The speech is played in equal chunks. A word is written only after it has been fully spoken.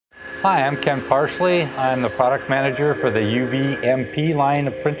Hi, I'm Ken Parsley. I'm the product manager for the UVMP line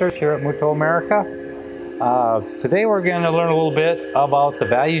of printers here at Mutoh America. Today we're going to learn a little bit about the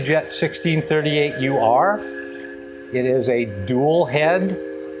ValueJet 1638UR. It is a dual head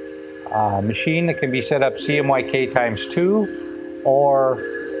machine that can be set up CMYK ×2 or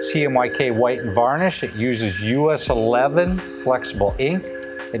CMYK white and varnish. It uses US 11 flexible ink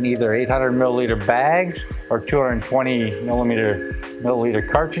in either 800 milliliter bags or 220 milliliter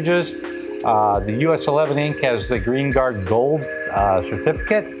cartridges. The US 11 ink has the Green Guard Gold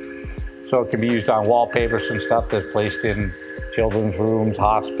certificate, so it can be used on wallpapers and stuff that's placed in children's rooms,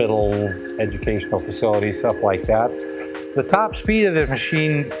 hospitals, educational facilities, stuff like that. The top speed of the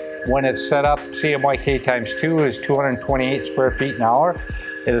machine when it's set up CMYK ×2 is 228 square feet an hour.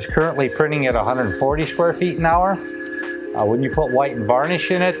 It is currently printing at 140 square feet an hour. When you put white and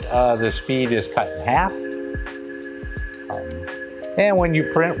varnish in it, the speed is cut in half. And when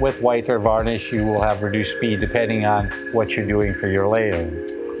you print with white or varnish, you will have reduced speed depending on what you're doing for your layering.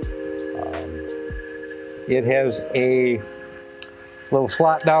 It has a little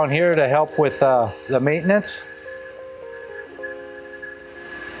slot down here to help with the maintenance.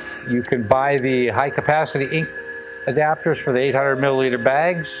 You can buy the high capacity ink adapters for the 800 milliliter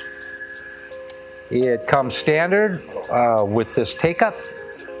bags. It comes standard with this take-up.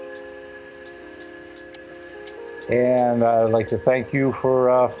 And I'd like to thank you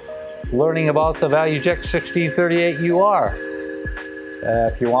for learning about the ValueJet 1638UR.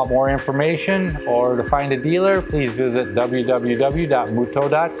 If you want more information or to find a dealer, please visit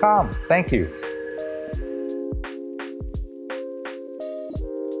www.mutoh.com. Thank you.